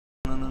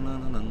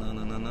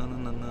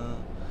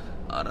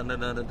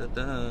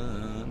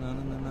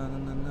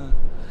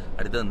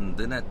അടുത്ത്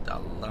എന്ത് നെറ്റ്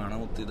അള്ളാണ്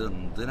മുത്ത്, ഇത്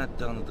എന്ത്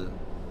നെറ്റാണിത്?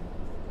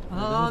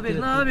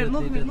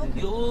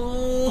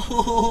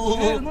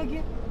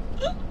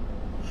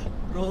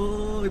 ബ്രോ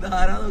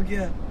ഇതാരാ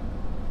നോക്കിയ?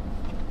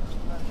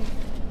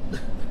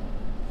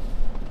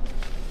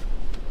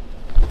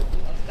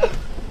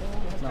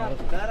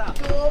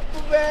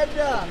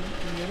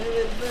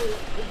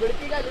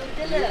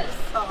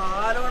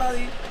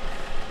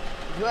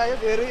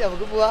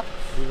 നമുക്ക് പോവാ.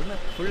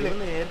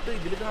 നേരത്തെ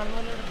ഇതില് കാണുന്ന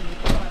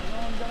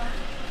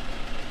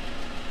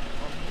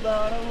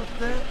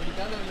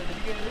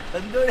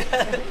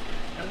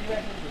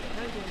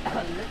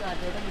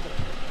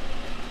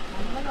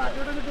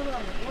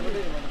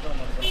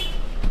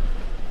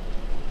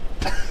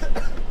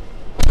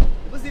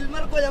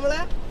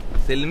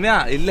സിൽമിയ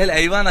ഇല്ല,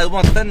 ലൈവാണ്. അത്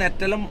മൊത്തം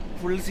നെറ്റെല്ലാം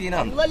ഫുൾ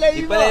സീനാണ്.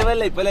 ഇപ്പൊ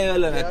ലൈവല്ല, ഇപ്പൊ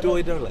ലൈവല്ല, നെറ്റ്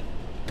പോയിട്ടുള്ള.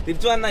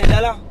 തിരിച്ചു വന്നാ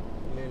ഇല്ലാലോ.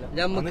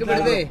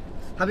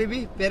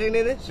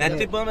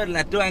 നെറ്റ് ഇപ്പൊ വരില്ല,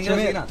 നെറ്റ് ഭയങ്കര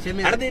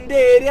സീനാ. അവിടെ നിന്റെ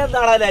ഏരിയ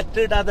എന്താടാ നെറ്റ്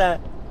കിട്ടാത്ത?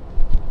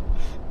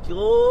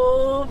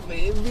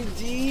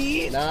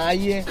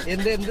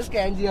 എന്ത്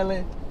സ്കാൻ ചെയ്യാളെ?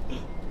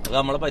 അത്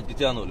നമ്മളെ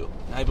പറ്റിച്ചാന്നല്ലോ.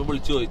 ഞാൻ ഇപ്പൊ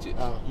വിളിച്ചു ചോദിച്ചു,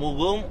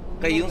 മുഖവും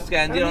കൈയും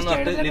സ്കാൻ ചെയ്യണം എന്ന്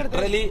പറഞ്ഞിട്ട്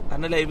ലിറ്ററലി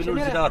എന്നെ ലൈവിൽ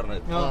വിളിച്ചിട്ടാ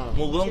പറഞ്ഞത്.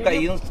 മുഖവും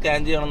കൈയും സ്കാൻ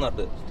ചെയ്യണം എന്ന്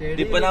പറഞ്ഞിട്ട്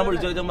ഇപ്പൊ ഞാൻ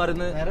വിളിച്ചു ചോദിച്ചാൽ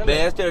പറയുന്നത് ബേ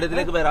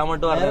സ്റ്റേഡിയത്തിലേക്ക് വരാൻ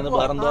വേണ്ടി പറഞ്ഞത്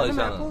വേറെന്തോ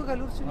ആവശ്യമാണ്.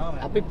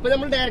 അപ്പൊ ഇപ്പൊ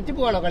നമ്മൾ ഡയറക്റ്റ്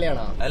പോവാണോ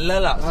കളിയാണോ?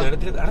 അല്ലല്ല,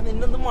 സ്റ്റേഡിയത്തിലേക്ക്. അവിടെ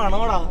നിന്നെന്തും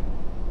മണോടാ,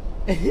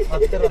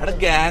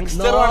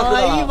 ഗാങ്സ്റ്റർ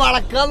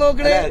വളക്കാൻ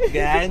നോക്കണേ.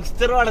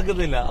 ഗാങ്സ്റ്റർ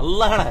നടക്കുന്നില്ല,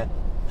 അല്ലാണ്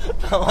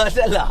തമാശ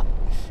അല്ല.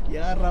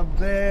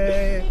 എനിക്ക്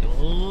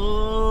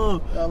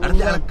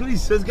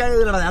വിശ്വസിക്കാൻ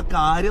കഴിയില്ലടാ. ഞാൻ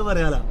കാര്യം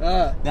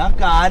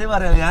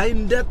പറയാലോ, ഞാൻ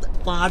എന്റെ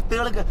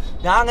പാട്ടുകളൊക്കെ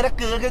ഞാൻ അങ്ങനെ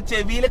കേൾക്ക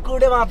ചെവിയിലെ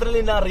കൂടെ മാത്രമല്ല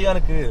എന്നെ അറിയാം.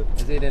 എനിക്ക്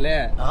ശരിയല്ലേ?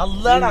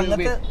 അല്ലാണ്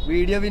അങ്ങനത്തെ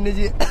വീഡിയോ പിന്നെ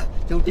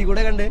ചവിട്ടി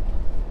കൂടെ കണ്ട്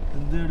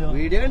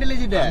വീഡിയോ കണ്ടില്ലേ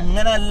ചേട്ടാ?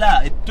 അങ്ങനല്ല,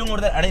 ഏറ്റവും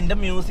കൂടുതൽ എന്റെ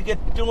മ്യൂസിക്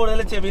ഏറ്റവും കൂടുതൽ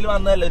ചെവിയിൽ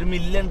വന്നതല്ല 1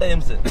 മില്യൺ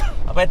ടൈംസ്.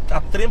 അപ്പൊ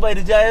അത്രയും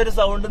പരിചയമായ ഒരു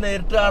സൗണ്ട്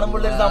നേരിട്ട് കാണുമ്പോൾ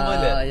ഒരു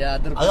സംഭവമില്ലേ,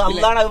 അത്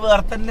അല്ലാണ്. അത്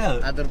വേറെ തന്നെ.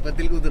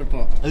 അതിർപ്പത്തിൽ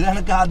കുതിർപ്പോ അത്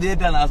കണക്ക്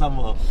ആദ്യമായിട്ടാണ് ആ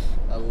സംഭവം.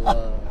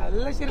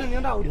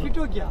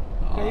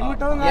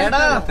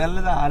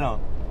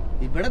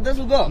 ഇവിടത്തെ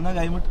സുഖം എന്നാ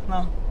കൈമുട്ട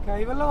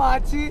കൈവല്ല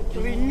വാച്ച്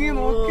റിങ്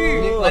നോക്ക്.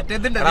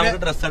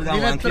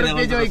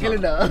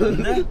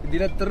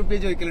 ഇതിനെത്ര റുപ്യ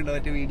ചോദിക്കലുണ്ടോ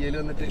മറ്റേ വീഡിയോയിൽ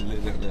വന്നിട്ട്?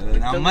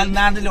 നമ്മ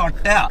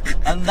ഒട്ടയാ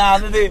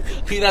എന്താന്നത്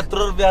എത്ര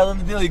റുപ്യ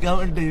അതൊന്നും ചോദിക്കാൻ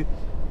വേണ്ടി.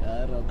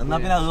 എന്നാ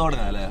പിന്നെ അത്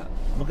തുടങ്ങാം അല്ലേ?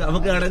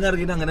 നമുക്ക് കടന്ന്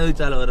ഇറങ്ങിട്ട് അങ്ങനെ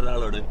ചോദിച്ചാലോ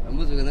ഒരാളോട്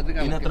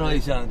എത്ര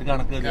പൈസ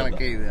കണക്ക്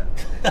ചെയ്ത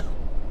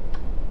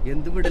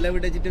എന്ത് വിടല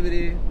വിടച്ചിട്ട്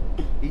ഇവര്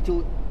ഈ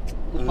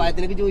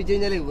കുപ്പായത്തിനൊക്കെ ചോദിച്ചു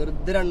കഴിഞ്ഞാല്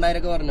വെറുതെ 2000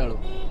 ഒക്കെ പറഞ്ഞോളൂ.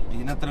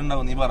 ഇതിനെത്ര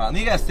ഉണ്ടാവും നീ പറ,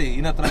 നീ ഗസ്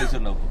ഇതിനെത്ര പൈസ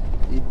ഉണ്ടാവും?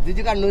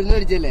 ഇത് കണ്ണൂരിന്ന്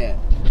മേടിച്ചല്ലേ?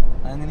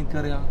 അങ്ങനെ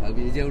എനിക്കറിയാം.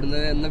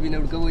 എവിടുന്ന് എന്നാ പിന്നെ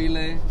എവിടെ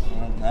പോയില്ലേ?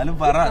 എന്നാലും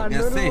പറ.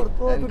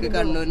 എനിക്ക്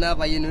കണ്ണൂരിന്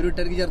പയ്യന്നൂർ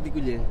വിട്ടെനിക്ക്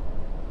ഛർദിക്കൂലേ?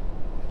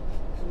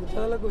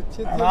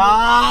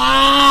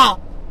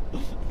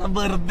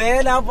 വെറുതെ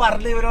ഞാൻ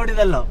പറഞ്ഞ ഇവരോട്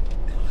ഇതല്ലോ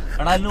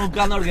എടാ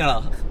നോക്കാൻ തുടങ്ങിയാളാ.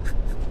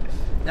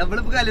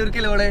 നമ്മളിപ്പോ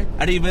കലൂർക്കല്ലേ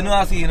അടി ഇവനും ആ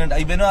സീനുണ്ട്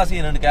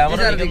ക്യാമറ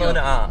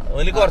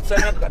കുറച്ച്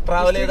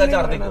ട്രാവൽ ചെയ്താൽ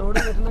ഛർദിക്കും.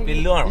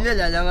 ബില്ല് വേണം. ഇല്ല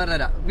ഞാൻ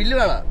പറഞ്ഞുതരാം. ബില്ല്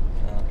വേണം.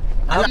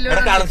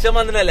 കണക്ഷൻ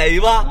വന്നില്ല.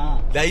 ലൈവാ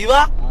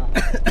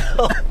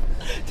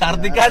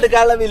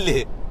ഛർദിക്കാണ്ടിരിക്കാനുള്ള ബില്ല്.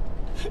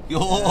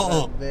 യോ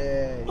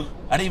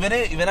അടി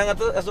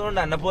ഇവനങ്ങനത്തെ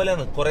രസമുണ്ട്. എന്നെ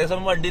പോലെയാണ്. കൊറേ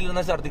സമയം വണ്ടിയിൽ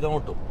നിന്നാ ഛർദിക്കാൻ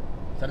കിട്ടും.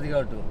 അവിടെ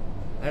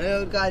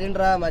ഒരു കാര്യം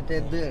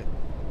മറ്റേത്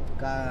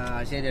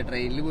ശരിയാ,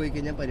 ട്രെയിനിൽ പോയി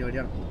കഴിഞ്ഞാൽ പരിപാടി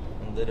നടക്കും.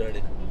 എന്ത്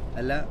പരിപാടി?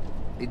 അല്ല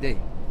ഇതേ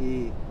ഈ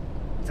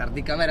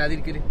ഛർദിക്കാൻ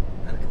വരാതിരിക്കല്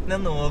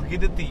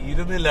നോക്കിട്ട്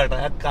തീരുന്നില്ല കേട്ടോ.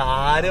 ആ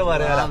കാര്യം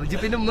പറയാ.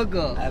 പിന്നെ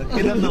ഉമ്മക്കോ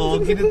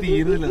നോക്കിട്ട്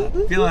തീരുന്നില്ല,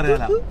 സത്യം പറയാ.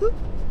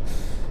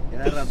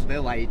 റബ്ബേ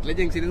വൈറ്റിലെ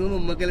ജംഗ്ഷനിൽ നിന്ന്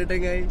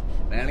ഉമ്മക്കല്ലിട്ടെങ്ങായി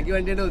വേണമെങ്കിൽ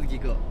വണ്ടിയുടെ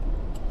ഒതുക്കിക്കോ.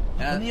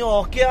 നീ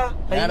ഓക്കെയാ?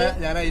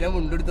 ഞാൻ അതിനെ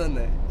മുണ്ടെടുത്ത്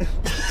വന്നേ.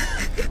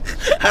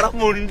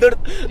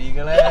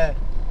 മുണ്ടെടുങ്ങളെ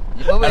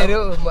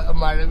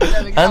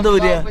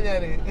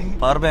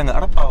പവർ ബാങ്ക്.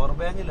 പവർ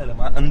ബാങ്ക് ഇല്ലല്ലോ.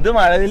 എന്ത്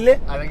മഴവില്ലേ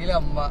അഴകിലെ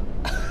അമ്മ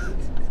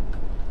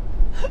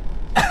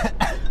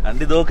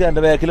കണ്ടിതൊക്കെ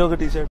എന്റെ ബാക്കിലൊക്കെ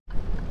ടീഷർട്ട്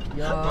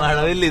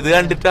മഴവില്ല. ഇത്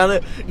കണ്ടിട്ടാണ്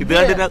ഇത്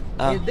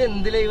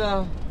എന്ത് ലൈവാ?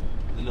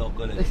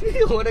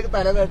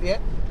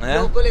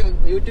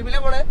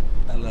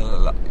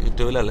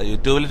 യൂട്യൂബിലല്ല.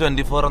 യൂട്യൂബിൽ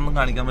 24 ഒന്നും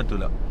കാണിക്കാൻ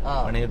പറ്റൂല.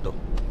 പണി കിട്ടും.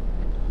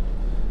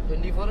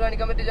 24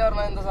 കാണിക്കാൻ പറ്റില്ല.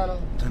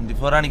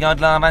 24 കാണിക്കാൻ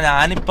പറ്റില്ല എന്ന് പറഞ്ഞാൽ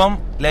ഞാനിപ്പം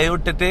ലൈവ്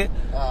ഇട്ടിട്ട്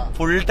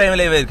ഫുൾ ടൈം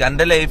ലൈവ് ആയിരിക്കും.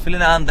 എന്റെ ലൈഫിൽ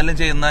ഞാൻ എന്തെല്ലാം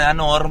ചെയ്യുന്ന ഞാൻ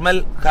നോർമൽ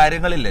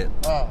കാര്യങ്ങളില്ലേ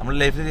നമ്മൾ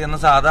ലൈഫിൽ ചെയ്യുന്ന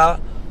സാധാ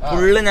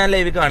ഫുള്ള് ഞാൻ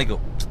ലൈവിൽ കാണിക്കും.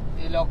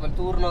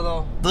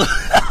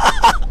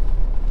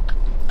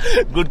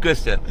 Good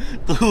question.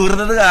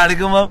 തൂർന്നത്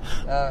കാണിക്കുമ്പോ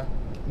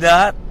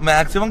ഞാൻ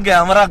മാക്സിമം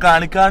ക്യാമറ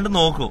കാണിക്കാണ്ട്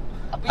നോക്കും.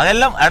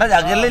 അതെല്ലാം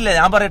അകലില്ല.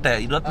 ഞാൻ പറയട്ടെ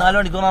 24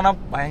 മണിക്കൂർ എന്ന് പറഞ്ഞാൽ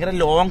ഭയങ്കര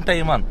ലോങ്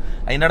ടൈമാണ്.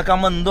 അതിന്റെ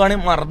ഇടക്കാകുമ്പോ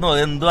എന്തുവാണെങ്കിൽ മറന്നു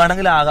പോകും,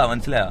 എന്തുവാണെങ്കിലും ആകാം.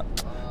 മനസ്സിലായോ?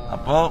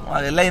 അപ്പൊ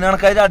അതെല്ലാം അതിന്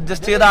കണക്കായിട്ട്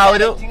അഡ്ജസ്റ്റ് ചെയ്ത് ആ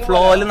ഒരു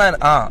ഫ്ലോയില്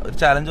ഒരു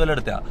ചാലഞ്ച് പോലെ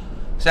എടുത്താ.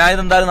 പക്ഷെ ഞാൻ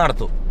ഇതെന്തായാലും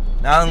നടത്തും.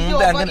 ഞാൻ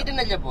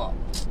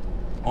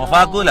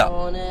ഓഫാക്കൂല.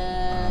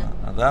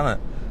 അതാണ്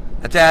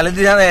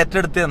ചാലഞ്ച് ഞാൻ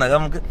ഏറ്റെടുത്തതാണ്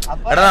നമുക്ക്.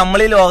 എടാ നമ്മൾ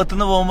ഈ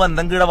ലോകത്തുനിന്ന് പോകുമ്പോ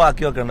എന്തെങ്കിലും ഇവിടെ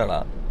ബാക്കി വെക്കണ്ടടാ.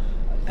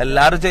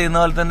 എല്ലാരും ചെയ്യുന്ന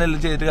പോലെ തന്നെ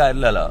ചെയ്തിട്ട്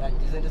കാര്യമില്ലല്ലോ.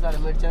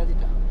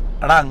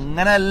 എടാ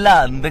അങ്ങനെയല്ല,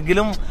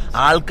 എന്തെങ്കിലും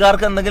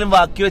ആൾക്കാർക്ക് എന്തെങ്കിലും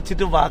ബാക്കി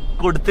വെച്ചിട്ട്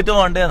കൊടുത്തിട്ട്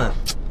പോണ്ടേന്ന്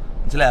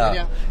മനസ്സിലായോ?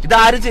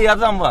 ഇതാരും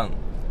ചെയ്യാത്ത സംഭവമാണ്.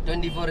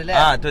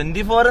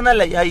 24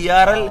 എന്നല്ല, ഈ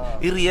IRL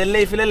ഈ റിയൽ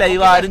ലൈഫിലെ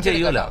ലൈവ് ആരും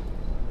ചെയ്യൂല.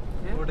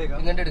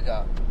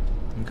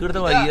 എനിക്ക്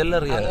ഇവിടുത്തെ വയ്യല്ല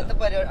അറിയാലോ.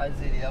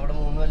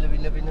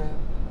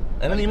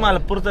 അതിന് നീ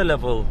മലപ്പുറത്തല്ലേ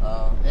അപ്പൊ?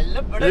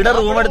 ഇവിടെ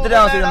റൂം എടുത്തിട്ട്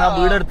താമസിക്കുന്ന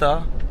വീടെടുത്താ?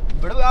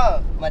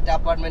 മറ്റേ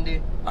അപ്പാർട്ട്മെന്റ്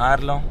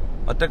ആരല്ലോ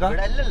ഒറ്റക്ക?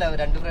 അല്ലല്ല,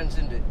 2 ഫ്രണ്ട്സ്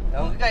ഉണ്ട്.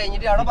 നമുക്ക്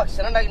കഴിഞ്ഞിട്ട് അവിടെ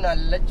ഭക്ഷണം ഉണ്ടാക്കി,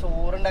 നല്ല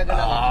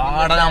ചോറുണ്ടാക്കണം.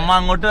 നമ്മ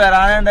അങ്ങോട്ട്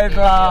വരാനേ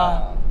ഉണ്ടായിട്ടാ.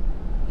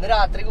 ഇന്ന്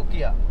രാത്രി കുക്ക്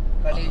ചെയ്യാ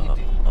കളി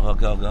കഴിഞ്ഞിട്ട്.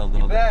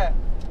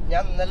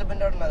 ഞാൻ ഇന്നലെ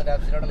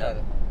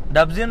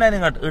ഡബ്സി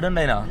ഉണ്ടായിരുന്നു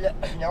ഇടുണ്ടായിനാ?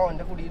 ഞാൻ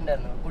ഓന്റെ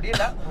കുടിയുണ്ടായിരുന്നു.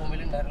 കുടിയല്ല,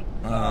 റൂമിലുണ്ടായിരുന്നു.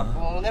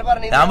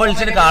 ഞാൻ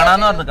വിളിച്ചിട്ട്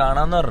കാണാന്ന്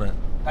പറഞ്ഞു.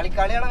 കളി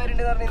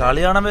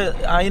കാണാൻ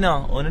ആയിനാ?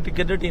 ഓന്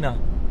ടിക്കറ്റ് കിട്ടീനാ?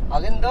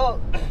 അതെന്തോ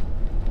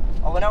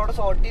അവനവിടെ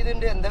സോർട്ട്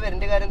ചെയ്തിട്ടുണ്ട്. എന്താ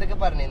വരേണ്ട കാര്യം എന്തൊക്കെ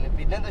പറഞ്ഞിരുന്നു.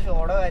 പിന്നെ എന്താ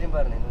ഷോയുടെ കാര്യം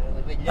പറഞ്ഞു.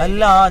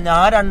 അല്ല,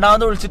 ഞാൻ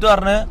രണ്ടാമത് വിളിച്ചിട്ട്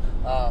പറഞ്ഞ്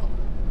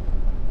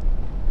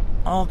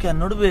ഓക്കെ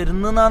എന്നോട്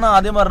വരുന്നാണ്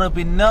ആദ്യം പറഞ്ഞത്,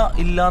 പിന്നെ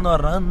ഇല്ലാന്ന്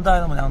പറഞ്ഞത്.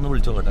 എന്തായാലും ഞാൻ ഒന്ന്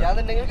വിളിച്ചോട്ടെ,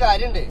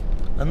 കാര്യണ്ട്.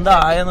 എന്താ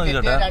ആയെന്ന്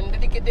ചോദിക്കട്ടെ. 2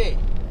 ടിക്കറ്റ്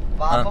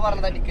വാപ്പ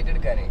പറഞ്ഞതാ ടിക്കറ്റ്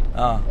എടുക്കാനേ.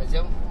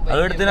 അത്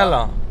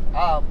എടുത്തിനല്ലോ.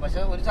 പക്ഷെ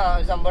ഒരു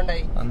സംഭവം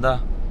ഉണ്ടായി. എന്താ?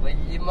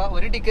 വല്യമ്മ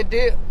ഒരു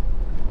ടിക്കറ്റ്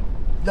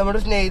നമ്മുടെ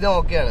സ്നേഹിതം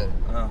ഓക്കെയാണ്,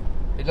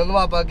 പിന്നെ ഒന്ന്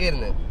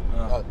വാപ്പാക്കായിരുന്നു.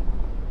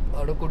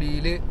 അവിടെ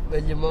കുടിയില്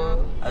വല്യമ്മ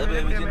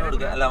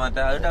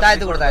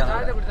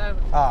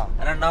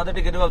രണ്ടാമത്തെ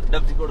ടിക്കറ്റ്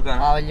കൊടുക്കാൻ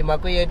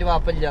വല്യമ്മക്ക് വയ്യായിട്ട്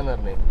വാപ്പ ഇല്ലാന്ന്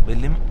പറഞ്ഞു.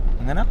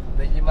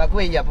 വല്യമ്മക്ക്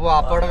വയ്യ, അപ്പൊ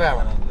വാപ്പ അവിടെ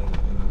വേണം.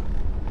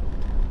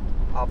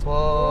 അപ്പൊ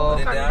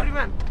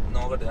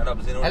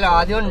അല്ല,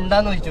 ആദ്യം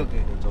ഉണ്ടാന്ന് ചോദിച്ചു നോക്ക്.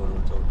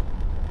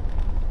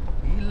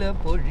 ഇല്ല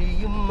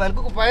പൊഴിയും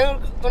എനിക്ക് കുപ്പായം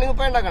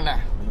ഉണ്ടാക്കണ്ടേ?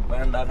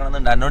 കുപ്പായം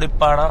ഉണ്ടാക്കണമെന്നുണ്ട്. എന്നോട്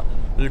ഇപ്പാടാ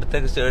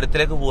വീടത്തേക്ക്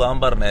സ്റ്റേഡിയത്തിലേക്ക് പോവാൻ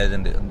പറഞ്ഞ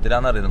ഏജന്റ്.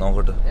 എന്തിനാന്നറിയില്ല,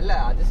 നോക്കട്ടെ.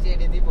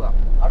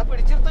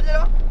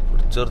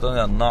 പിടിച്ചെടുത്തോ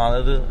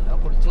ഒന്നാമത്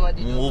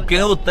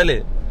മൂക്കിന് കുത്തല്.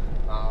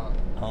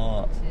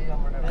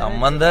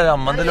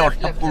 കമ്മന്തല്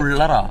ഒട്ട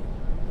പുള്ളറാ.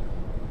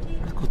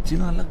 കൊച്ചി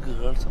നല്ല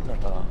ഗേൾസ് ഉണ്ട്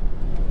കേട്ടാ.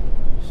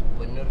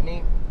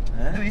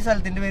 ഈ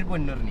സ്ഥലത്തിന്റെ പേര്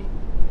പൊന്നുറിഞ്ഞി.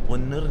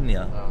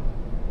 പൊന്നുറിഞ്ഞിയാ?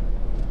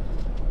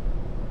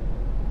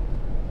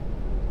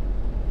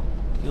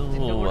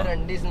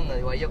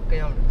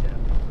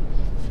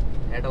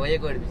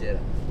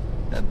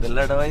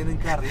 എന്തെല്ലാം ഇടവഴി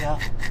നിനക്ക് അറിയാം?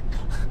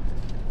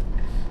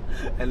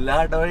 എല്ലാ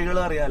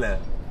ഇടവഴികളും അറിയാലേ.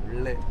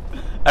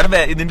 എടാ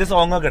ഇതിന്റെ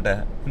സോങ് നോക്കട്ടെ,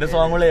 ഇതിന്റെ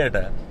സോങ്ങുകൾ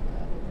കേട്ടെ.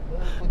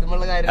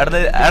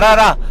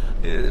 എടാ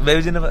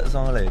ബേബിജിന്റെ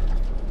സോങ്ങുകളെ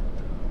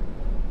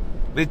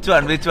വിച്ച്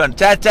വൺ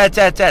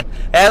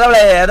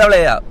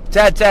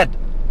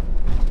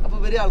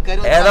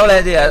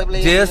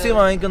ജേഴ്സി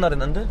വാങ്ങിക്കുന്ന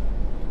പറയുന്നുണ്ട്.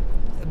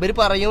 ഇവര്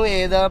പറയും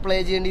ഏതാ പ്ലേ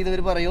ചെയ്യേണ്ടത്.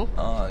 ഇവര് പറയും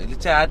ഇത്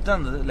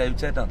ചാറ്റാണ്, ലൈവ്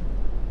ചാറ്റാണ്.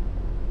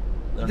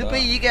 ഇതിപ്പോ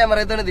ഈ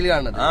ക്യാമറയാണ് ഇതിൽ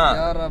കാണുന്നത്.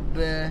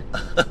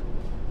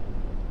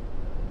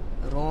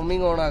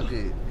 റോമിങ് ഓൺ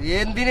ആക്ക്.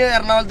 എന്തിന്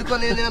എറണാകുളത്തേക്ക്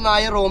വന്നിരുന്ന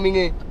നായ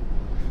റോമിങ്?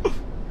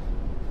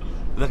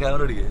 ക്യാമറ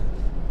പിടിക്കേ.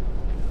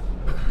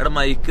 എടാ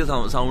മൈക്ക്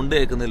സൗണ്ട്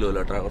കേൾക്കുന്നില്ലോ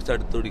കേട്ടോ, കുറച്ച്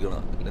അടുത്ത്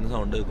പിടിക്കണം, അല്ലെങ്കിൽ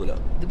സൗണ്ട് കേൾക്കൂല.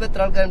 ഇതിപ്പോ എത്ര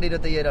ആൾക്കാരുണ്ട്?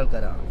 25,000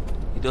 ആൾക്കാരാ.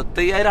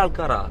 25,000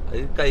 ആൾക്കാരാ.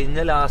 ഇത് കഴിഞ്ഞ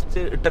ലാസ്റ്റ്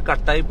ഇട്ട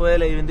കട്ടായി പോയ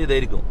ലൈവിന്റെ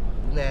ഇതായിരിക്കും.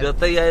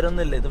 25,000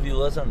 ഒന്നുമില്ല, ഇത്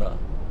വ്യൂവേഴ്സ് ഉണ്ടോ?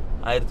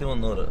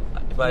 1300,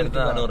 ഇപ്പൊ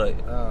 1400 ആയി.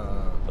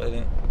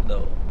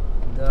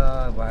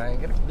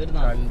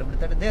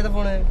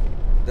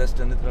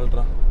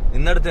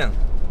 ഇന്നടുത്താണ്.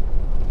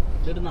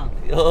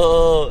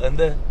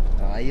 എന്ത്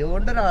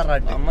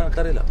അമ്മ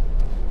എനിക്കറിയില്ല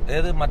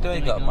ഏത് മറ്റേ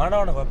വൈക്കാം. വേണ്ട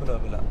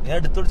കുഴപ്പമില്ല, ഞാൻ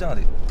എടുത്തു പിടിച്ചാൽ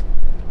മതി.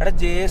 എടാ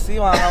ജേഴ്സി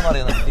വാങ്ങാൻ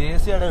പറയുന്നത്.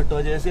 ജേഴ്സി അവിടെ കിട്ടുമോ?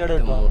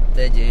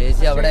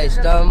 ജേഴ്സി അവിടെ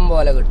ഇഷ്ടം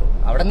പോലെ കിട്ടും.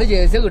 അവിടെ നിന്ന്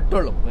ജേഴ്സി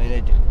കിട്ടുള്ളൂ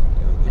മെയിനായിട്ട്.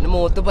 പിന്നെ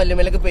മൂത്ത്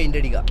പല്ലുമേലൊക്കെ പെയിന്റ്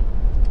അടിക്കാം.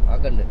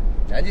 അതൊക്കെ ഉണ്ട്.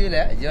 ഞാൻ ചെയ്യില്ല,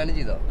 അജിവാനും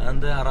ചെയ്തോ?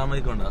 എന്ത്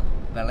ആറാമേക്കുണ്ടോ?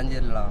 വെള്ളം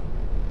ചേരില്ല.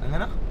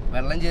 അങ്ങനെ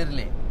വെള്ളം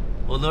ചേരില്ലേ?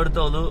 ഒന്നും എടുത്ത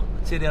ഒന്നും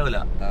ശരിയാവില്ല.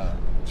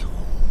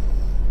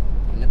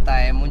 പിന്നെ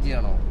തയമും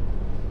ചെയ്യണോ?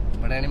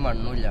 ഇവിടെ ആണെങ്കിൽ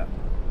മണ്ണുമില്ല,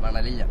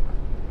 മണലില്ല.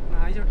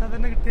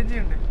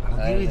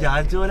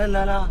 വിചാരിച്ച പോലെ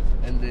അല്ലാലാ.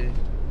 എന്ത്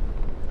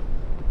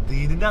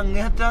ദീനിന്റെ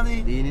അങ്ങേറ്റാ നീ?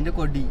 ദീനിന്റെ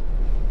കൊടി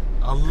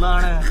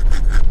അള്ളാണ്.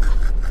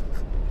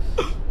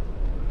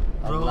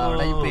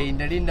 അവിടെ ഈ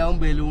പെയിന്റ് അടി ഉണ്ടാവും,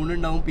 ബലൂൺ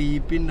ഉണ്ടാവും,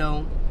 പീപ്പി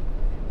ഉണ്ടാവും,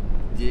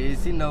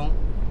 ജേഴ്സി ഉണ്ടാവും.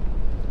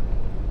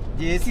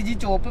 ജേഴ്സി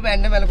ചോപ്പ്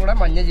പാന്റിന്റെ മേലെ കൂടെ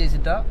മഞ്ഞ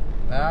ജേഴ്സിട്ടാ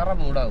വേറെ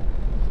മൂടാവും.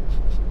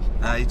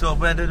 ഈ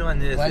ചോപ്പ് പാന്റ് ഒരു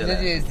മഞ്ഞ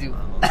ജേഴ്സി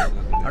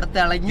അവിടെ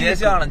തിളങ്ങി.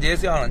 ജേഴ്സി കാണാം,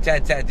 ജേഴ്സി കാണാം,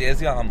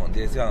 ജേഴ്സി കാണാമോ?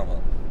 ജേഴ്സി കാണാമോ?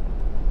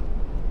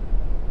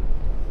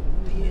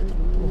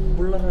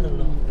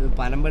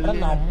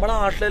 നമ്മളെ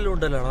നാട്ടിലെല്ലാം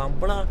ഉണ്ടല്ലോ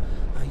നമ്മളെ.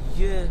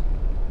 അയ്യേ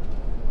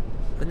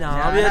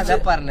ഞാൻ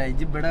പറഞ്ഞ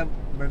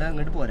ഇവിടെ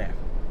അങ്ങോട്ട് പോരാ.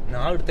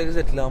 ഞാൻ ഇവിടത്തേക്ക്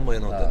സെറ്റിൽ ആവാൻ പോയി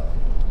നോക്ക.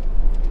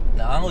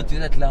 ഞാൻ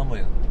കൊച്ചിയിൽ സെറ്റിൽ ആവാൻ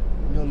പോയി.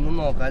 ഒന്നും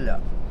നോക്കാല്ല.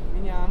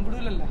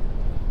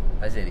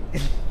 അത് ശരി.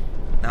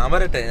 ഞാൻ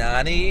പറയട്ടെ,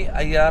 ഞാൻ ഈ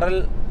IRL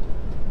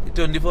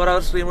 24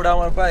 hour സ്ട്രീം ഇടാൻ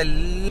പോയപ്പോ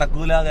എല്ലാം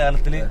നടക്കൂല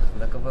കേരളത്തില്.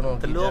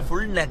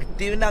 ഫുൾ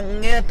നെഗറ്റീവിന്റെ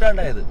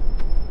അങ്ങേയറ്റാണ്ടായത്.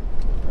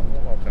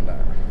 നോക്കണ്ട.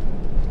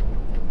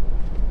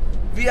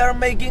 We are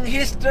making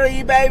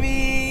history, baby.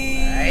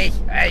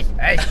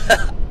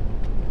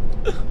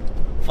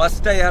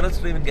 First IRL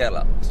stream in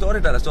Kerala.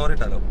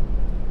 Storyteller.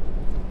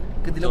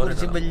 ഇതിനെ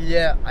കുറിച്ച് വലിയ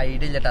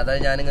ഐഡിയ ഇല്ല. അതാണ്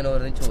ഞാനിങ്ങനെ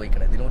ഓരോന്നും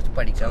ചോദിക്കണേ, ഇതിനെ കുറിച്ച്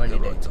പഠിക്കാൻ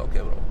വേണ്ടിട്ട്.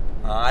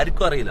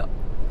 ആർക്കും അറിയില്ല.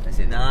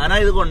 ഞാനാ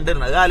ഇത്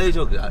കൊണ്ടുവരുന്നത്. അത് ആലോചിച്ച്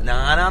നോക്കുക.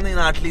 ഞാനാന്ന് ഈ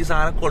നാട്ടിൽ ഈ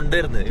സാധനം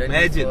കൊണ്ടുവരുന്നത്.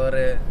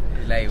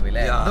 ലൈവ്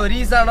ഒരു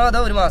ദിവസമാണോ അതോ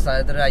ഒരു മാസം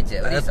എത്ര ആഴ്ച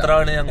എത്ര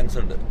ഞങ്ങൾക്ക്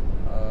ഉണ്ട്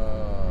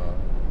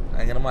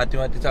അങ്ങനെ മാറ്റി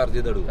ചാർജ്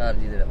ചെയ്തിടും.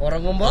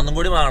 ഉറങ്ങുമ്പോ ഒന്നും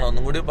കൂടി വാങ്ങണം,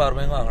 ഒന്നും കൂടി പവർ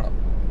ബാങ്ക് വാങ്ങണം.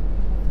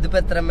 ഇതിപ്പോ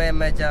എത്ര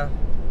എംഎച്ചാ?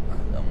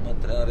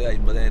 എത്ര അറിയാം,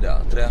 50,000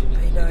 അത്ര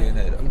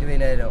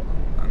 20,000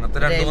 അങ്ങനത്തെ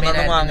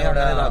 2-3 വാങ്ങി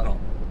ഇതാക്കണം.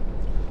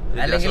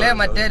 അല്ലെങ്കിൽ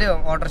മറ്റേ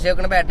ഓട്ടോറിക്ഷ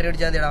വെക്കണ ബാറ്ററി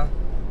അടിച്ചാൽ മതിടാ.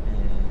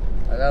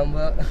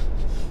 അതാകുമ്പോ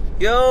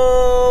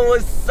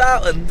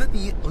എന്ത്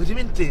നീ ഒരു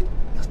മിനിറ്റ്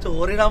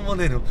സ്റ്റോറി ഇടാൻ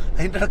പോന്നേനു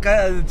അതിന്റെ ഇടക്കാ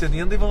നീ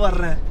എന്താ ഇപ്പൊ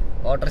പറഞ്ഞേ?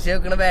 ഓട്ടോറിക്ഷ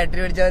വെക്കണ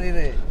ബാറ്ററി അടിച്ചാൽ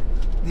മതി.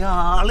 നീ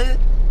ആള്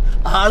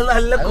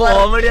നല്ല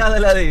കോമഡി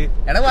ആണല്ലേ?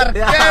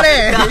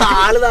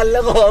 ആള് നല്ല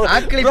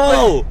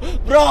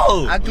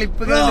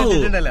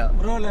ക്ലിപ്പുണ്ടല്ലോ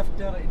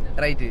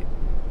റൈറ്റ്.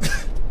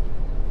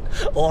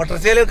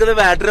 ഓട്ടോറിക്ഷയിൽ വെക്കുന്ന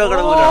ബാറ്ററി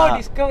വെക്കണം.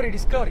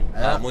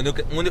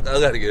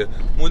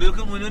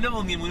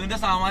 മുനുവിന്റെ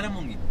സാമാനം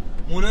മുങ്ങി.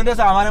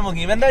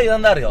 ഇവന്റെ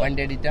ഇതെന്താ അറിയോ?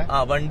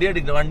 വണ്ടി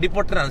അടിക്കണം.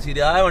 വണ്ടിപ്പൊട്ടനാണ്,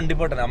 ശരിയായ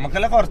വണ്ടിപ്പൊട്ടനാണ്.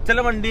 നമുക്കെല്ലാം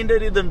കുറച്ചെല്ലാം വണ്ടീന്റെ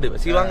ഒരു ഇതുണ്ട്.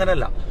 പക്ഷെ ഇവ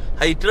അങ്ങനല്ല.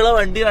 ഹൈറ്റുള്ള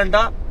വണ്ടി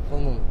കണ്ടാ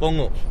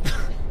പൊങ്ങും.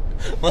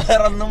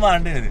 വേറൊന്നും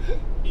വേണ്ട.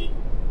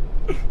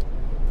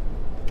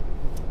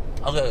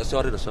 Okay,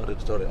 sorry. ഒരു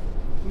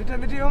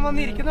മിനിറ്റ്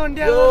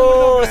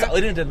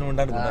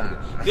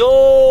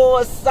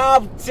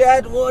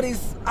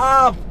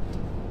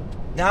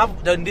ഞാൻ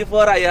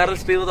 24 IRL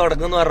സ്ട്രീം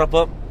തുടങ്ങുന്നു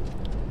പറഞ്ഞപ്പോ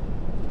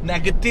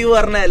നെഗറ്റീവ്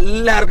പറഞ്ഞ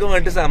എല്ലാവർക്കും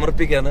വേണ്ടി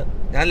സമർപ്പിക്കാന്ന്.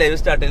 ഞാൻ ലൈവ്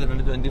സ്റ്റാർട്ട്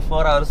ചെയ്തിട്ടുണ്ട്,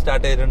 24 hours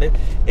സ്റ്റാർട്ട് ചെയ്തിട്ടുണ്ട്.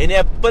 ഇനി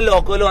എപ്പോൾ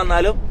ലോക്കോയിൽ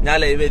വന്നാലും ഞാൻ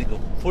ലൈവ് ആയിരിക്കും.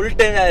 ഫുൾ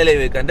ടൈം ഞാൻ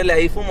ലൈവ് ആയിരിക്കും. എന്റെ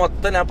ലൈഫ്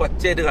മൊത്തം ഞാൻ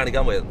പച്ചയായിട്ട്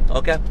കാണിക്കാൻ പോയത്.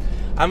 Okay,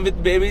 I M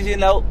with baby G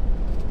love.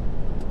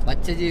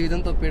 പച്ച ജീവിതം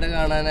തൊപ്പിയുടെ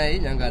കാണാനായി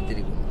ഞാൻ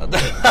കാത്തിരിക്കും.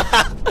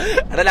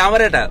 എടാ ഞാൻ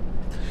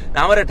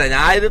പറയട്ടെ,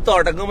 ഞാൻ ഇത്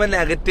തുടങ്ങുമ്പോ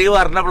നെഗറ്റീവ്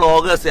പറഞ്ഞ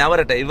വ്ളോഗേഴ്സ് ഞാൻ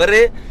പറയട്ടെ,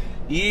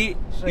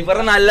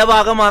 ഇവരുടെ നല്ല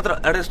ഭാഗം മാത്രം.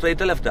 എടാ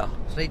സ്ട്രൈറ്റ് ലെഫ്റ്റാ?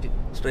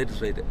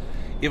 സ്ട്രൈറ്റ്.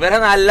 ഇവരെ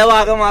നല്ല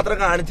ഭാഗം മാത്രം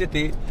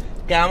കാണിച്ചിട്ട്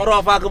ക്യാമറ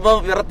ഓഫ് ആക്കുമ്പോ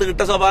ഇവരെ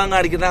തീട്ട സ്വഭാവം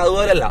കാണിക്കുന്ന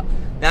അതുപോലല്ല.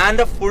 ഞാൻ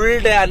എന്റെ ഫുൾ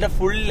ഡേ, എന്റെ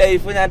ഫുൾ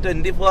ലൈഫ് ഞാൻ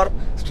 24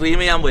 സ്ട്രീം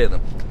ചെയ്യാൻ പോയത്.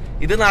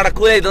 ഇത്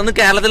നടക്കൂല, ഇതൊന്നും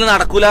കേരളത്തിൽ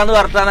നടക്കൂല എന്ന്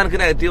പറഞ്ഞിട്ടാണ് എനിക്ക്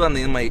നെഗറ്റീവ്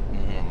വന്നത്.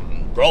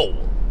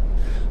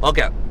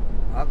 ഓക്കെ,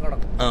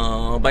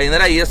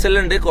 വൈകുന്നേരം ISL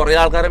ഉണ്ട്, കുറെ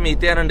ആൾക്കാരെ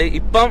മീറ്റ് ചെയ്യാനുണ്ട്.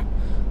 ഇപ്പം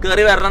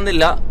കേറി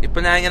വരണമെന്നില്ല. ഇപ്പൊ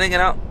ഞാൻ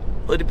ഇങ്ങനെ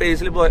ഒരു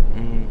പേസിൽ പോയി.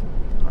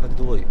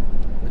 അടുത്ത് പോയി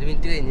 1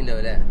 മിനിറ്റ്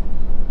കഴിഞ്ഞിട്ടുണ്ടാവല്ലേ?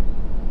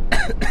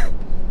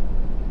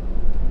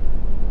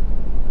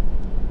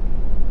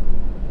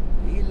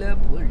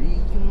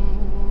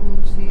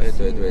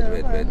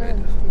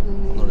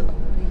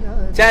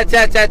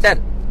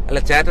 അല്ല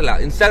ചാറ്റല്ല,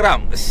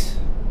 ഇൻസ്റ്റാഗ്രാം.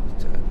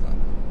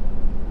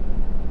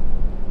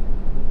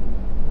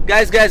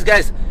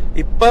 ഗൈസ്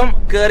ഇപ്പം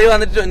കേറി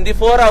വന്നിട്ട്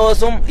 24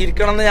 hours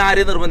ഇരിക്കണം എന്ന് ഞാൻ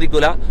ആരെയും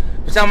നിർബന്ധിക്കൂല.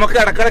 പക്ഷെ നമുക്ക്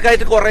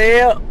ഇടക്കിടക്കായിട്ട് കുറെ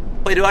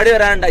പരിപാടി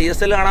വരാനുണ്ട്.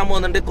 ISL കാണാൻ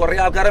പോകുന്നുണ്ട്, കുറെ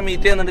ആൾക്കാരെ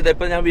മീറ്റ് ചെയ്യുന്നുണ്ട്.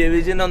 ഇപ്പൊ ഞാൻ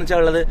BVGന്റെ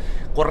ഒന്നിച്ചുള്ളത്,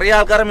 കുറെ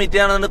ആൾക്കാരെ മീറ്റ്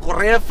ചെയ്യാനുണ്ട്.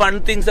 കുറെ ഫൺ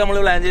തിങ്സ് നമ്മൾ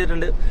പ്ലാൻ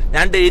ചെയ്തിട്ടുണ്ട്.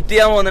 ഞാൻ ഡേറ്റ്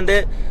ചെയ്യാൻ പോകുന്നുണ്ട്.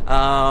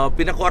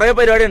 പിന്നെ കുറെ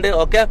പരിപാടി ഉണ്ട്.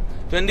 ഓക്കെ,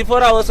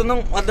 24 hours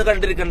വന്ന്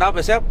കണ്ടിരിക്കണ്ട.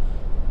 പക്ഷെ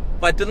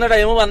പറ്റുന്ന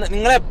ടൈം വന്ന്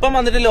നിങ്ങളെപ്പം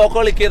വന്നിട്ട് ലോക്കോ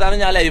ക്ലിക്ക് ചെയ്താലും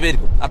ഞാൻ ലൈവ്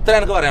ആയിരിക്കും. അത്ര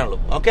എനിക്ക് പറയാനുള്ളൂ.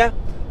 ഓക്കെ,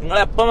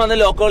 നിങ്ങളെപ്പം വന്ന്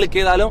ലോക്കോ ക്ലിക്ക്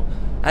ചെയ്താലും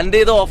എന്റെ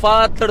ഇത്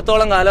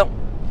ഓഫാത്തെടുത്തോളം കാലം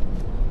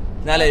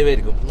ഞാൻ ലൈവ്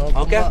ആയിരിക്കും.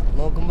 ഓക്കെ,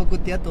 നോക്കുമ്പോ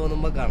കുത്തിയാ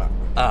തോന്നുമ്പോ കാണാം.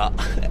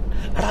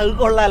 എടാ അത്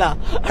കൊള്ളാല.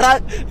 എടാ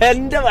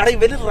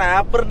ഇവര്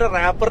റാപ്പറിന്റെ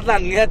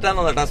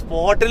അങ്ങേറ്റാന്ന് കേട്ടാ.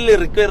 സ്പോട്ടിൽ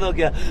ലിറിക്ക്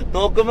നോക്കിയാ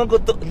നോക്കുമ്പോ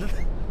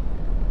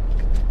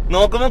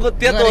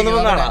കുത്തിയാ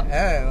തോന്നുമ്പോ കാണാം.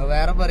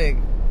 വേറെ പറയാ,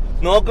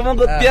 നോക്കുമ്പോ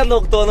കുത്തിയാ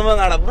തോന്നുമ്പോ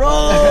കാണാം. ബ്രോ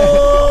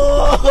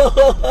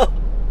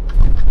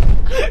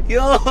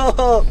യോ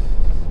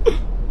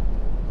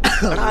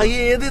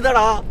ഏത്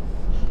ഇതടാ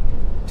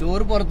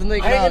ചോറ് പുറത്തുനിന്ന്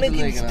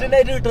ഇൻസ്റ്റന്റ്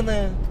ആയിട്ട്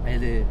കിട്ടുന്നത്?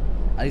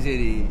 അത്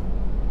ശരി.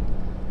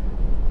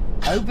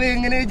 അതിപ്പോ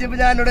എങ്ങനെ വെച്ചപ്പോ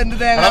ഞാനോട് എന്ത്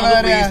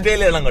ഫ്രീ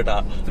സ്റ്റൈൽ ചെയ്യണം കേട്ടാ.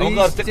 ഫ്രീ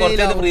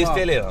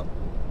സ്റ്റൈൽ ചെയ്യണം.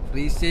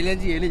 ഫ്രീ സ്റ്റൈൽ ഞാൻ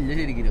ചെയ്യലില്ല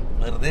ശരിക്കും.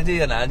 വെറുതെ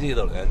ചെയ്യാൻ ഞാൻ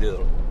ചെയ്തോളൂ.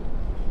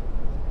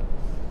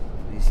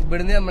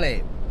 ഇവിടുന്ന് നമ്മളെ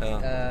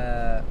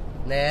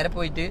നേരെ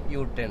പോയിട്ട്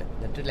യൂ ടേൺ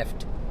എന്നിട്ട്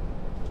ലെഫ്റ്റ്.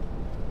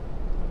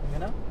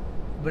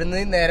 ഇവിടുന്ന്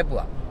നേരെ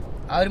പോവാ.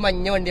 ആ ഒരു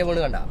മഞ്ഞ വണ്ടി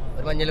നമ്മള് കണ്ട,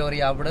 ഒരു മഞ്ഞ ലോറി.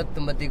 അവിടെ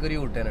എത്തുമ്പത്തേക്ക് ഒരു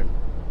യൂ ടേൺ ഉണ്ട്.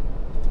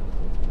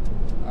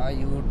 ആ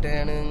യൂ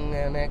ടേൺ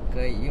ഇങ്ങനെ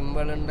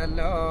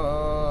കഴിയുമ്പോഴുണ്ടല്ലോ,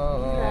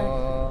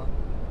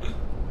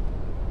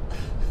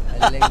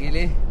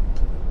 അല്ലെങ്കില്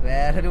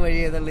വേറൊരു വഴി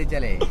ഏതുള്ള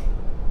വെച്ചാലേ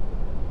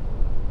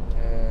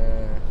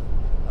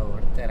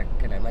അവിടെ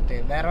തിരക്കല്ലേ, മറ്റേ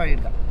വേറെ വഴി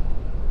എടുക്കാം.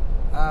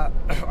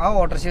 ആ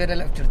ഓട്ടോറിക്ഷ വരെ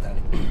ലെഫ്റ്റ് എടുത്താൽ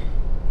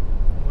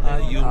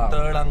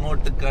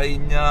അങ്ങോട്ട്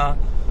കഴിഞ്ഞ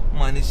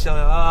മനുഷ്യ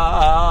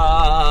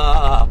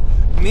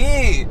നീ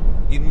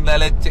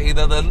ഇന്നലെ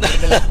ചെയ്തത്,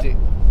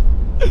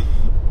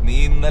 നീ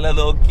ഇന്നലെ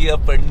നോക്കിയ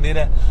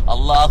പെണ്ണിനെ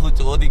അള്ളാഹു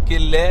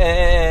ചോദിക്കില്ലേ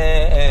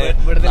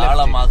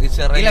നാളെ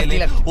മഹിശറയിൽ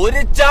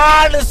ഒരു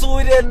ചാണ്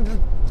സൂര്യൻ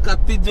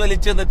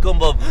കത്തിജ്വലിച്ച്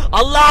നിൽക്കുമ്പോ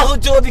അള്ളാഹു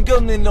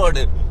ചോദിക്കും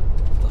നിന്നോട്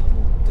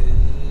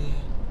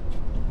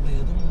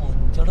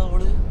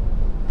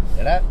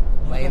എടാ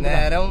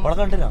വൈകുന്നേരം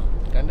കണ്ടില്ല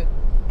കണ്ട്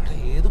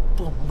ഏത്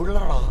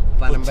പൊമ്പിള്ളാടാ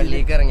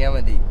പനമ്പള്ളിക്ക് ഇറങ്ങിയാ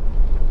മതി.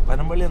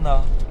 പനമ്പള്ളി എന്താ?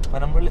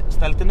 പനമ്പള്ളി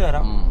സ്ഥലത്തിന്റെ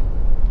പേരാ?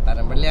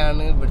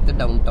 പനമ്പള്ളിയാണ് ഇവിടുത്തെ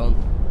ഡൗൺ ടൗൺ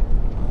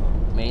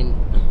മെയിൻ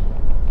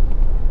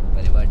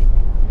പരിപാടി.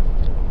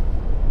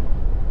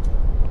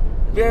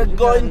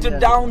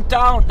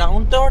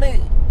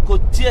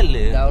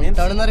 കൊച്ചിയല്ലേ? ഡൗൺ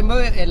ടൗൺ എന്ന് പറയുമ്പോ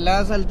എല്ലാ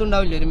സ്ഥലത്തും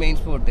ഉണ്ടാവില്ല ഒരു മെയിൻ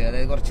സ്പോട്ട്,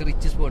 അതായത് കുറച്ച്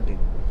റിച്ച് സ്പോട്ട്.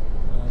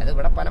 അത്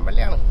ഇവിടെ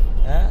പനമ്പള്ളിയാണ്.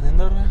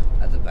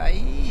 അത്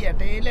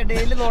ഇടയില്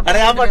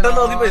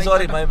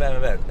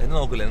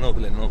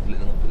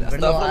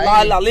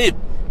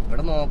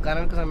ഇവിടെ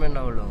നോക്കാനൊക്കെ സമയം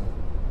ഉണ്ടാവുള്ളൂ.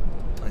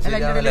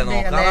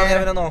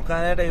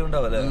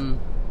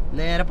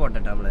 നേരെ പോട്ടെ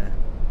നമ്മള്.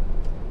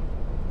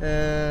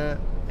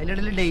 അതിന്റെ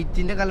ഇടയില്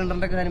ഡേറ്റിന്റെ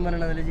കലണ്ടറിന്റെ കാര്യം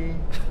പറയണതല്ലേ ചെയ്?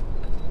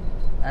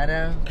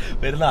 ആരാ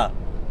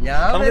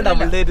ഞാൻ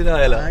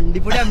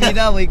അണ്ടിപ്പൊടി അമ്മീത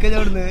പോയിക്കഴിഞ്ഞ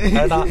അവിടുന്ന്.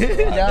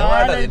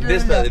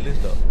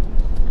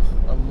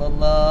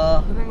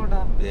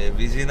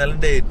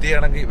 ഡേറ്റ്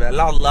ചെയ്യണമെങ്കിൽ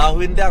വല്ല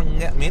അള്ളാഹുവിന്റെ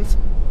മീൻസ്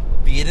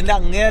ദീനിന്റെ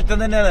അങ്ങേയറ്റം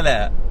തന്നെയാണല്ലേ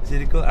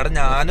ശരിക്കും. അവിടെ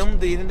ഞാനും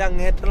ദീനിന്റെ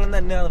അങ്ങേയറ്റം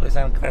തന്നെയാണ്. പക്ഷെ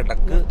എനിക്ക്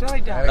ഇടക്ക്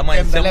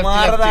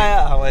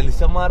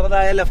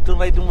മനുഷ്യന്മാരുടേതായ ലെഫ്റ്റും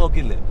റൈറ്റും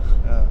പോക്കില്ലേ,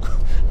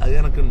 അത്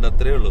എനക്കുണ്ട്.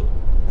 അത്രേ ഉള്ളൂ.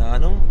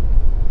 ഞാനും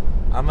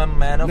അമ്മ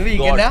മാൻ ഓഫ്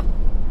ഗോഡ്.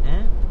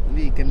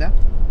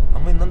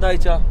 അമ്മ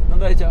ഇന്നെന്താഴ്ച?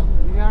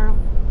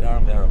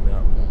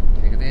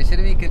 ഏകദേശം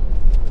ഒരു വീക്കെൻഡ്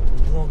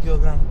നോക്കി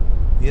നോക്കാം.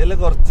 നീയല്ലേ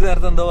കുറച്ചു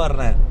നേരത്തെ എന്തോ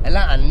പറഞ്ഞേ? അല്ല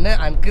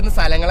അനക്ക് ഇന്ന്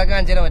സ്ഥലങ്ങളൊക്കെ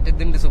കാണിച്ചു തരാം.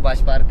 മറ്റേതുണ്ട്,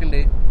 സുഭാഷ് പാർക്ക്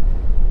ഉണ്ട്,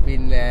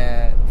 പിന്നെ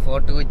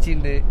ഫോർട്ട് കൊച്ചി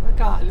ഉണ്ട്.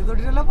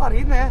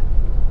 പറയുന്നേ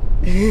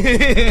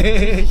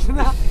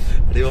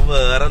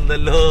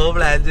വേറെന്തല്ലോ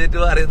പ്ലാൻ ചെയ്തിട്ട്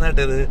പറയുന്ന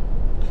കേട്ടത്,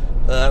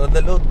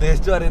 വേറെന്തല്ലോ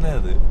ഉദ്ദേശിച്ച്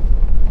പറയുന്നത്.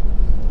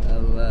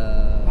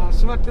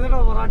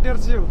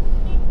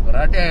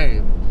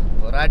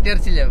 പൊറാട്ടി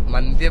ഇറച്ചില്ല,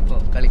 മന്തിയ ഇപ്പൊ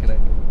കളിക്കണ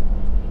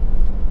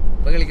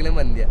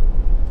മന്തിയ.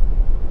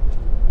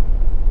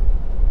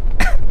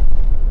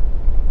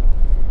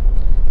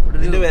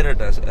 നിന്റെ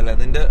പേരട്ടാ അല്ല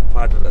നിന്റെ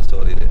പാട്ടിട്ട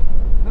സ്റ്റോറിയില്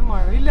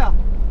മഴയില്ല.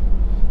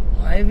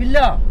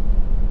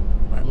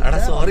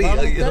 സോറി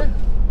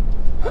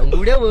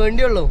കൂടിയാ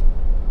വേണ്ടിയുള്ളൂ.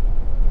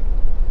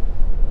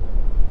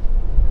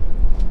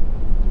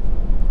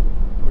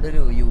 ഇവിടെ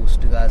ഒരു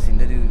യൂസ്ഡ്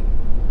കാസിന്റെ ഒരു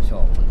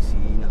ഷോപ്പ്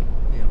സീന.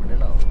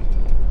 എവിടെയാണോ?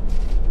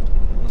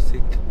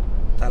 മ്യൂസിക്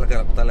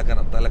തലക്കനം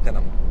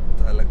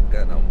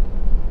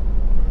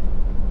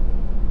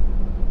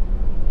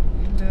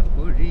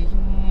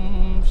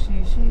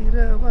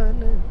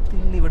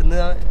ഇവിടുന്ന്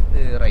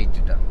റൈറ്റ്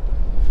ഇട്ടാ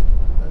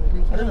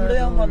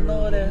ഞാൻ കണ്ട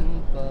പോലെ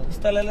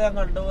സ്ഥലം ഞാൻ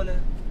കണ്ട പോലെ.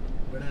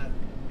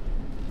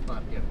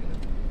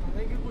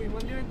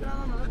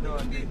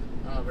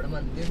 ഇവിടെ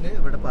മന്തി ഉണ്ട്,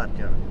 ഇവിടെ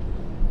പാർട്ടിയാണ്.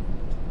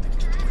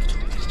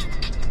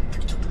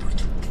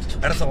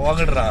 എടാ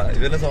സോങ് ഇടറാ,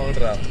 ഇവന്റെ സോങ്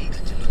ഇടറാ.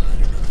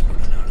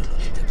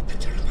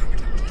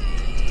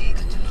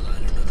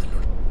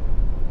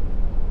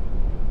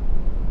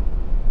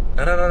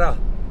 എടാ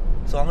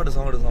സോങ് ഇട്.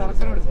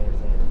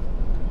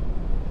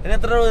 ഇനി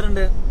എത്ര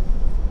പേരുണ്ട്?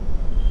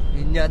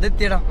 ഇനി അത്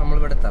എത്തിയടാ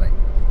നമ്മളിവിടെ തറയും.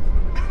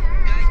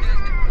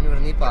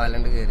 ഇവിടുന്ന് ഈ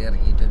പാലണ്ട് കയറി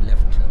ഇറങ്ങിയിട്ട് ഒരു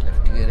ലെഫ്റ്റ്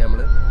കയറി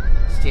നമ്മള്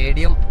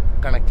സ്റ്റേഡിയം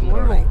കണക്ടിങ്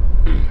റോഡായി.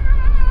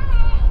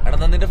 എടാ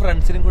നിന്റെ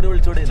ഫ്രണ്ട്സിനും കൂടി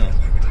വിളിച്ചോടേനോ?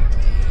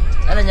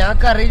 അല്ല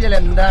ഞങ്ങൾക്ക് അറിയില്ലല്ലോ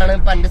എന്താണ്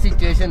ഇപ്പൊ എന്റെ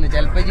സിറ്റുവേഷൻ.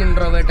 ചിലപ്പോ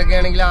ഇൻട്രോവേർട്ട് ഒക്കെ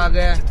ആണെങ്കിൽ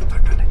ആകെ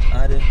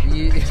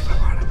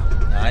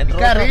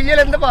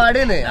അറിയില്ലല്ലോ എന്താ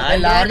പാടുന്ന്.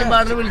 എല്ലാവരും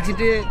പാടുന്ന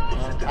വിളിച്ചിട്ട്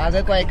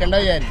ആകെ കുഴക്കണ്ട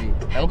വിചാരിച്ചു.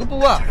 നമുക്ക്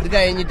പോവാ, ഇത്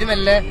കഴിഞ്ഞിട്ട്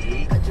മെല്ലെ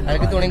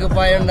അതൊക്കെ തുണി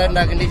കുപ്പായ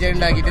ഉണ്ടാക്കേണ്ടി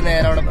ഉണ്ടാക്കിട്ട്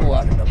നേരെ അവിടെ പോവാ.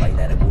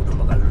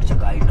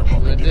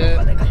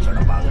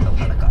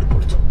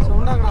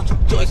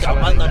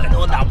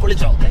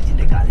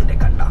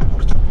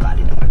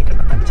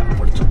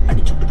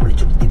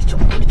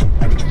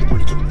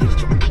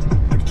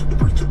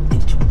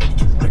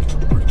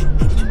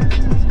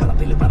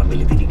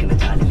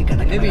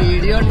 എന്നിട്ട്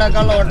വീഡിയോ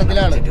ഉണ്ടാക്കാനുള്ള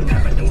ഓട്ടത്തിലാണ്.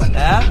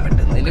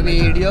 ഇതിന്റെ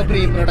വീഡിയോ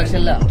പ്രീ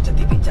പ്രൊഡക്ഷനിലാ.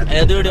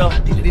 ഏത് വീഡിയോ?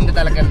 ഇതിന്റെ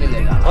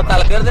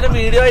തലക്കരത്തിന്റെ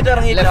വീഡിയോ ആയിട്ട്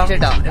ഇറങ്ങിയില്ല.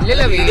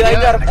 വീഡിയോ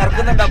ആയിട്ട്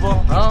ഇറക്കുന്നുണ്ട്.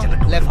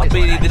 അപ്പൊ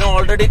ഇതിന്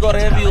ഓൾറെഡി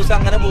കൊറേ വ്യൂസ്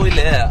അങ്ങനെ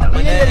പോയില്ലേ?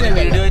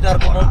 വീഡിയോ ആയിട്ട്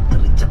ഇറക്കുമ്പോ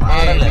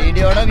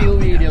വീഡിയോയുടെ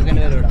വീഡിയോ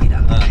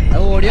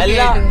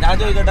ഞാൻ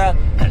ചോദിക്കട്ടെ,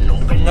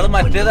 നിങ്ങൾ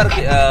മറ്റേത്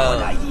ഇറക്കി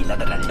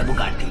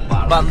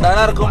ബന്ധാന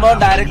ഇറക്കുമ്പോ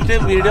ഡയറക്റ്റ്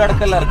വീഡിയോ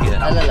അടക്കല്ല ഇറക്കിയ?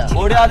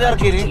 ഓഡിയോ ആദ്യം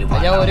ഇറക്കി?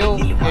 ഞാൻ ഒരു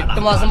 8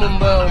 മാസം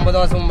മുമ്പ് 9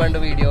 മാസം മുമ്പ്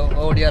വീഡിയോ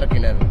ഓഡിയോ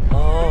ഇറക്കിണ്ടായിരുന്നു.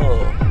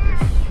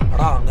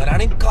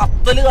 അങ്ങനെയാണെങ്കിൽ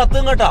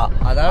കത്തും കേട്ടാ.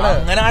 അതാണ്,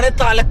 അങ്ങനെയാണെങ്കിൽ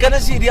തലക്കനെ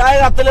ശരിയായ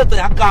കത്തലെത്തും.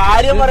 ഞാൻ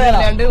കാര്യം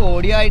പറയാണ്ട്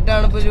ഓഡിയോ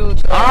ആയിട്ടാണ്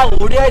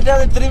ഓഡിയോ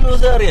ആയിട്ടാണ് ഇത്രയും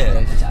വ്യൂസ് കയറിയേ.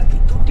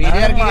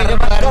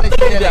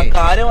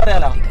 കാര്യം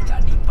പറയാലോ.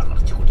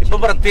 ഇപ്പൊ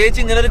പ്രത്യേകിച്ച്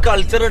ഇങ്ങനെ ഒരു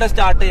കൾച്ചർ ഇവിടെ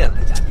സ്റ്റാർട്ട് ചെയ്യാൻ,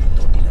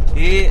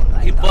 ഈ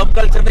ഹിപ്പ് ഹോപ്പ്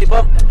കൾച്ചറിന്റെ. ഇപ്പൊ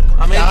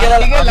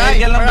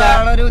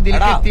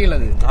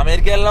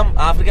അമേരിക്കയിലെല്ലാം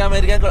ആഫ്രിക്കൻ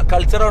അമേരിക്കൻ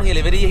കൾച്ചർ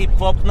തുടങ്ങിയില്ലേ ഇവര്, ഈ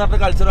ഹിപ്പ് ഹോപ്പ് എന്ന് പറഞ്ഞ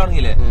കൾച്ചർ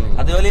തുടങ്ങിയില്ലേ?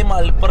 അതുപോലെ ഈ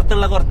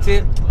മലപ്പുറത്തുള്ള കുറച്ച്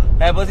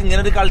പേപ്പേഴ്സ്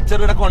ഇങ്ങനെ ഒരു കൾച്ചർ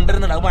ഇവിടെ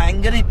കൊണ്ടുവരുന്നുണ്ട്. അത്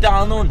ഭയങ്കര ഹിറ്റ്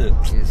ആവുന്നുണ്ട്.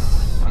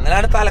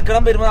 അങ്ങനെയാണ്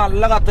തലക്കടം വരുമ്പോ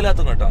നല്ല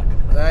കത്തിലെത്തും കേട്ടോ.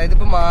 അതായത്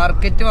ഇപ്പൊ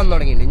മാർക്കറ്റ് വന്നു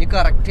തുടങ്ങിയില്ല. ഇനി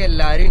കറക്റ്റ്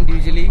എല്ലാരും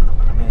ഇൻഡിവിജ്വലി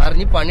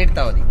അറിഞ്ഞ്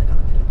പണിയെടുത്താൽ മതി.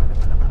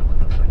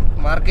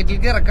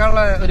 മാർക്കറ്റിലേക്ക്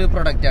ഇറക്കാനുള്ള ഒരു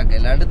പ്രൊഡക്റ്റ് ആക്കുക.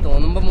 അല്ലാണ്ട്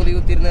തോന്നുമ്പോ മുറി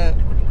കുത്തിരുന്ന്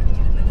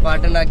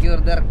പാട്ടുണ്ടാക്കി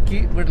വെറുതെ ഇറക്കി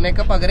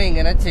വിടണേക്കെ പകരം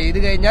ഇങ്ങനെ ചെയ്ത്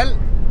കഴിഞ്ഞാൽ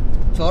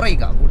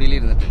ചോറയിക്കാം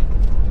കുടിയിലിരുന്നിട്ട്.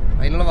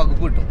 അതിനുള്ള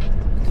വകുപ്പ് കിട്ടും.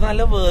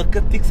 നല്ല വർക്ക്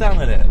എത്തിക്സ്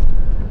ആണല്ലേ.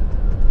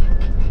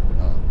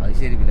 അത്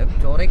ശരി. പിന്നെ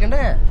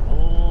ചോറയിക്കണ്ടേ?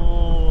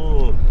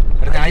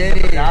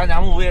 ഞാൻ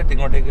മൂവ് ചെയ്യട്ടെ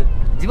ഇങ്ങോട്ടേക്ക്.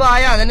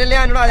 ജിവായ അതന്നെയല്ലേ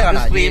ഞാനോട്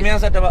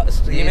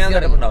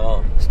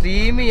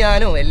സ്ട്രീം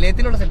ചെയ്യാനോ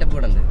എല്ലാത്തിനുള്ള സെറ്റപ്പ്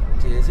ഇവിടെ ഉണ്ട്.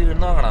 ചേസി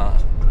ഇടുന്ന വാങ്ങണ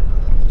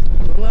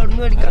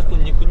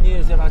കുഞ്ഞു കുഞ്ഞു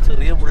ചേസിയാ,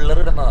 ചെറിയ പിള്ളേർ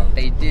ഇടുന്നതാ.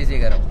 ടൈറ്റ് ചേസി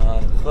കയറാം.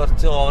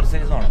 കുറച്ച് ഓവർ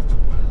സൈസ് വേണം.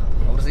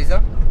 ഓവർ സൈസാ?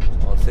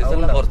 ഓവർ സൈസ്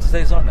അല്ല, കുറച്ച്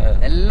സൈസ് ഉണ്ട്.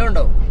 എല്ലാം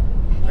ഉണ്ടാവും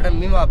ഇവിടെ.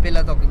 അമ്മയും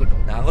വാപ്പയില്ലാത്തൊക്കെ കിട്ടും.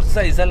 ഞാൻ കുറച്ച്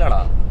സൈസ്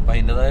അല്ലടാ, അപ്പൊ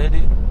അതിന്റേതായ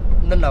ഒരു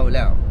ഇതുണ്ടാവൂല.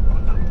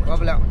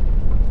 കുഴപ്പമില്ല.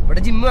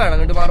 ഇവിടെ ജിമ്മ് വേണം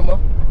അങ്ങോട്ട് മാറുമ്പോ.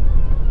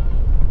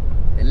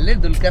 എല്ലാം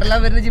ദുൽഖറെല്ലാം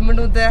വരുന്ന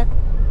ജിമ്മുണ്ട് മുത്തേ.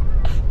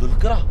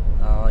 ദുൽഖറാ?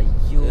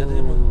 അയ്യോ,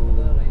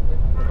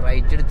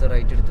 റൈറ്റ് എടുത്തോ,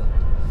 റൈറ്റ് എടുത്തോ.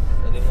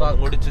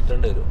 കൂടി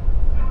ചുറ്റേണ്ടി വരും.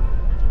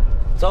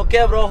 It's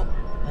okay bro,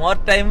 more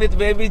time with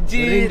baby G.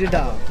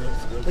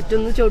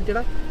 ഒറ്റൊന്ന്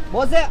ചോട്ടിടാ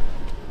ബോസേ.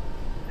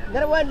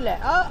 ഇങ്ങനെ പോയിട്ടില്ലേ?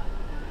 ആ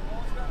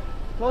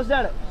ക്ലോസ്ഡ്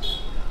ആണ്.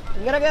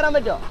 ഇങ്ങനെ കയറാൻ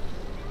പറ്റോ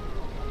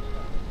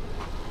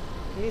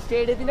ഈ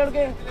സ്റ്റേഡിയത്തിന്റെ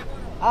അടുക്ക്?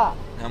 ആ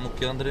ഞാൻ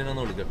മുഖ്യമന്ത്രിനെ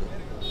ഒന്ന് വിളിക്കട്ടെ.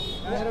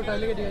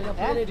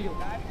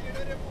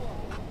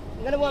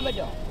 ഇങ്ങനെ പോകാൻ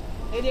പറ്റോ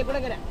ഏരിയ കൂടെ?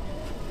 ഇങ്ങനെ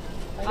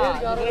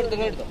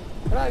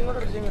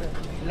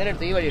ഇങ്ങനെ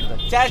എടുത്തു, ഈ വഴി എടുത്തു.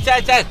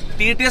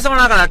 TTS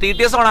ഓണാക്കണ,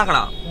 TTS ഓണാക്കണ.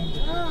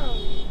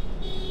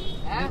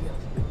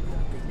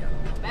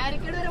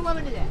 ബാരിക്കേഡ് വരെ പോകാൻ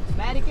പറ്റില്ലേ?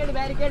 Barricade,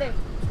 barricade.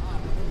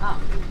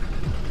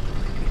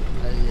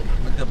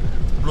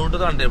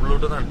 ബ്ലൂടൂത്ത് കണ്ടേ,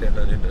 ബ്ലൂടൂത്ത് കണ്ടേ.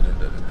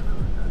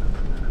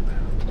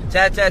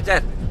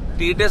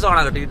 TTS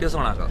ഓണാക്കാം, TTS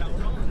ഓണാക്കാം.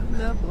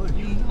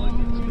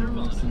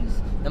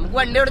 നമുക്ക്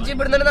വണ്ടി ഓടിച്ച്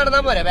ഇവിടുന്ന് നടന്നാ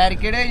പോരെ?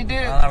 ബാരിക്കേഡ് കഴിഞ്ഞിട്ട്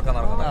നടക്കാം.